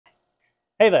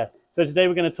Hey there! So today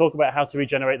we're going to talk about how to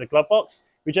regenerate the glove box.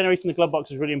 Regenerating the glove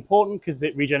box is really important because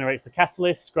it regenerates the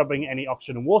catalyst, scrubbing any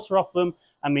oxygen and water off them,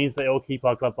 and means that it will keep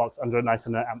our glove box under a nice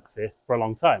inert atmosphere for a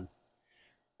long time.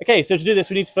 Okay, so to do this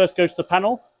we need to first go to the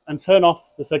panel and turn off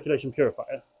the circulation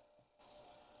purifier.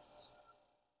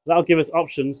 That'll give us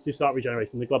options to start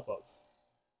regenerating the glove box.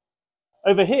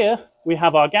 Over here we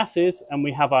have our gases, and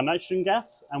we have our nitrogen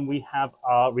gas, and we have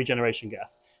our regeneration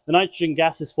gas. The nitrogen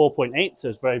gas is 4.8, so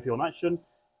it's very pure nitrogen.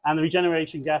 And the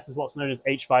regeneration gas is what's known as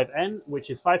H5N,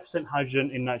 which is 5% hydrogen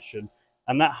in nitrogen.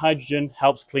 And that hydrogen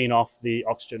helps clean off the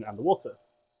oxygen and the water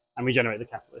and regenerate the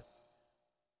catalyst.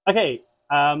 Okay,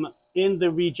 in the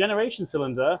regeneration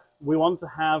cylinder, we want to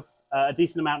have a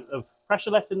decent amount of pressure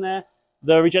left in there.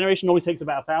 The regeneration always takes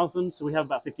about 1,000, so we have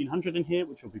about 1,500 in here,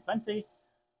 which will be plenty.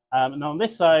 And on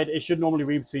this side, it should normally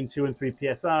read between 2 and 3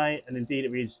 psi, and indeed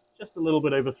it reads just a little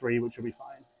bit over 3, which will be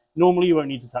fine. Normally you won't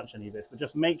need to touch any of this, but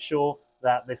just make sure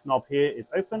that this knob here is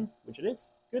open, which it is,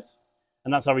 good.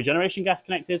 And that's our regeneration gas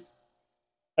connected.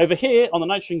 Over here on the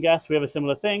nitrogen gas, we have a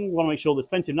similar thing. We want to make sure there's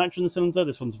plenty of nitrogen in the cylinder.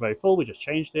 This one's very full, we just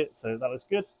changed it, so that looks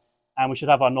good. And we should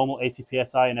have our normal 80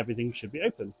 psi and everything should be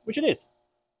open, which it is.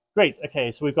 Great,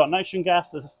 okay, so we've got nitrogen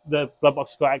gas that the glove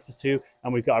box has got access to,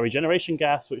 and we've got our regeneration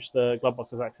gas, which the glove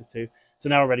box has access to. So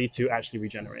now we're ready to actually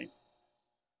regenerate.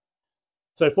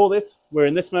 So for this, we're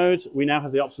in this mode. We now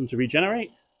have the option to regenerate.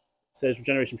 It says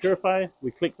regeneration purifier. We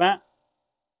click that,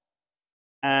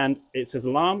 and it says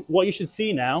alarm. What you should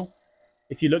see now,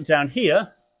 if you look down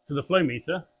here to the flow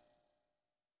meter,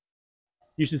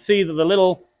 you should see that the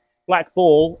little black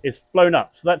ball is flown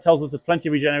up. So that tells us there's plenty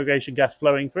of regeneration gas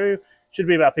flowing through. Should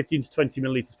be about 15 to 20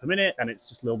 milliliters per minute, and it's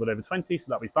just a little bit over 20, so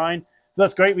that'll be fine. So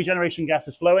that's great, regeneration gas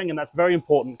is flowing, and that's very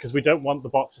important because we don't want the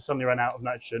box to suddenly run out of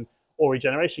nitrogen or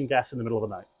regeneration gas in the middle of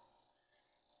the night.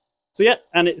 So yeah,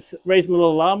 and it's raising a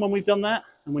little alarm when we've done that,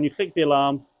 and when you click the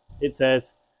alarm, it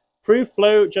says, proof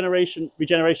flow regeneration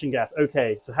gas.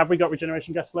 Okay, so have we got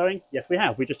regeneration gas flowing? Yes, we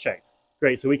have, we just checked.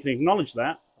 Great, so we can acknowledge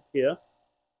that up here.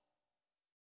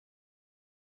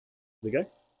 There we go.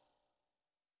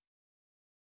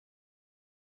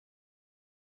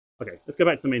 Okay, let's go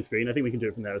back to the main screen. I think we can do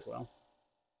it from there as well.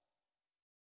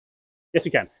 Yes, we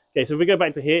can. Okay, so if we go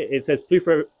back to here, it says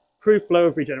proof flow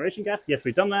of regeneration gas. Yes,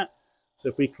 we've done that. So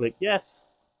if we click yes,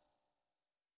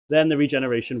 then the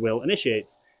regeneration will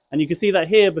initiate. And you can see that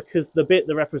here because the bit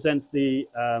that represents the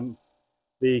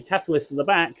catalyst in the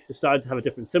back has started to have a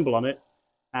different symbol on it,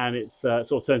 and it's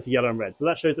sort of turned to yellow and red. So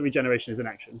that shows that regeneration is in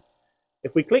action.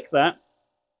 If we click that,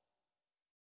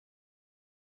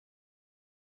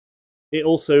 it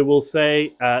also will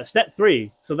say step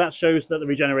 3. So that shows that the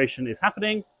regeneration is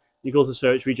happening. You can also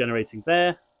show it's regenerating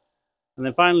there. And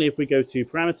then finally, if we go to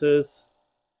parameters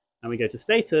and we go to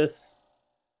status,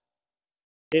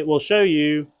 it will show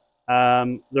you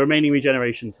the remaining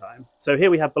regeneration time. So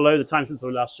here we have below the time since the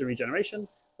last regeneration.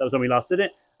 That was when we last did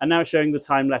it. And now it's showing the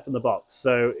time left on the box.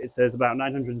 So it says about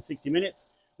 960 minutes,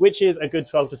 which is a good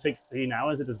 12 to 16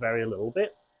 hours. It does vary a little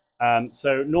bit.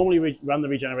 So normally we run the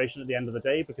regeneration at the end of the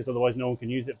day because otherwise no one can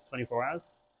use it for 24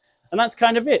 hours. And that's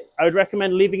kind of it. I would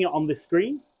recommend leaving it on this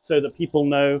screen so that people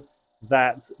know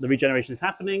that the regeneration is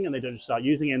happening and they don't just start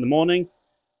using it in the morning.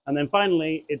 And then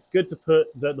finally, it's good to put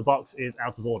that the box is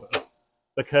out of order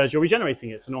because you're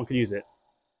regenerating it so no one can use it.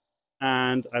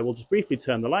 And I will just briefly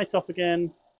turn the light off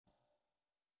again.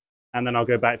 And then I'll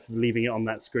go back to leaving it on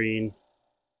that screen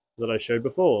that I showed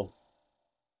before.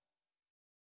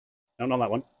 No, not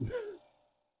that one.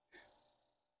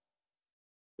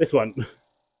 This one.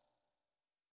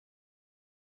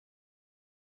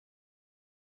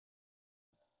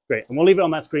 Great, and we'll leave it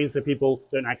on that screen so people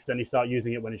don't accidentally start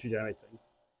using it when it's regenerating.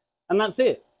 And that's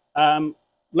it.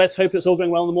 Let's hope it's all going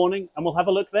well in the morning, and we'll have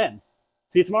a look then.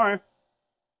 See you tomorrow.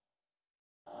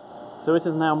 So it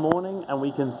is now morning, and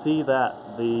we can see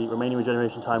that the remaining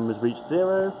regeneration time has reached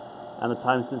 0. And the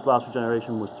time since last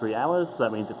regeneration was 3 hours, so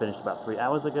that means it finished about 3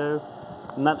 hours ago.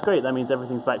 And that's great, that means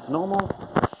everything's back to normal.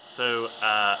 So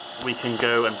we can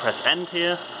go and press end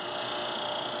here.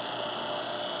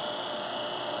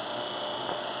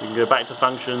 We can go back to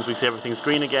functions, we see everything's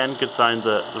green again, good sign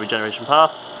that the regeneration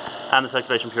passed. And the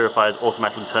circulation purifier is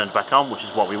automatically turned back on, which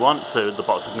is what we want, so the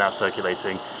box is now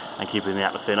circulating and keeping the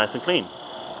atmosphere nice and clean.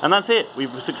 And that's it, we've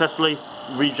successfully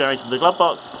regenerated the glove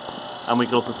box. And we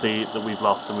can also see that we've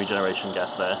lost some regeneration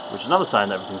gas there, which is another sign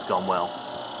that everything's gone well.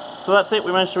 So that's it,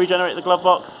 we managed to regenerate the glove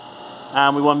box,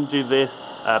 and we want to do this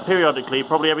periodically,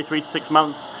 probably every 3 to 6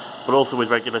 months, but also with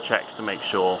regular checks to make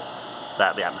sure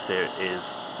that the atmosphere is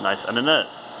nice and inert.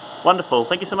 Wonderful,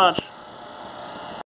 thank you so much.